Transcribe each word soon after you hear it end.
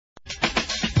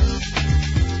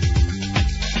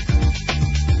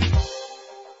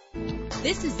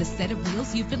This is the set of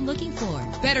wheels you've been looking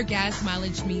for. Better gas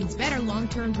mileage means better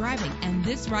long-term driving, and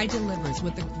this ride delivers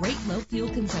with a great low fuel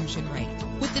consumption rate.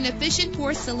 With an efficient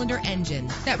 4-cylinder engine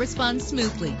that responds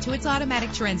smoothly to its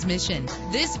automatic transmission,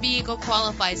 this vehicle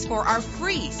qualifies for our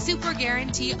free Super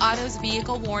Guarantee Autos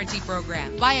Vehicle Warranty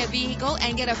Program. Buy a vehicle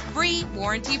and get a free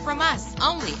warranty from us,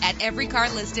 only at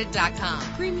everycarlisted.com.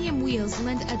 Premium wheels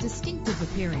lend a distinctive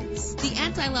appearance. The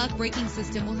anti-lock braking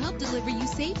system will help deliver you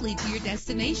safely to your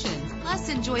destination. Plus,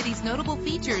 enjoy these notable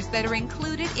features that are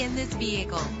included in this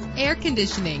vehicle: air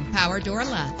conditioning, power door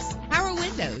locks, power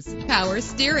windows, power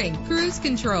steering, cruise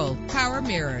control, power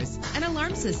mirrors, an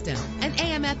alarm system, an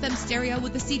AM/FM stereo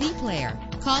with a CD player.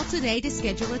 Call today to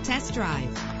schedule a test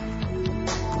drive.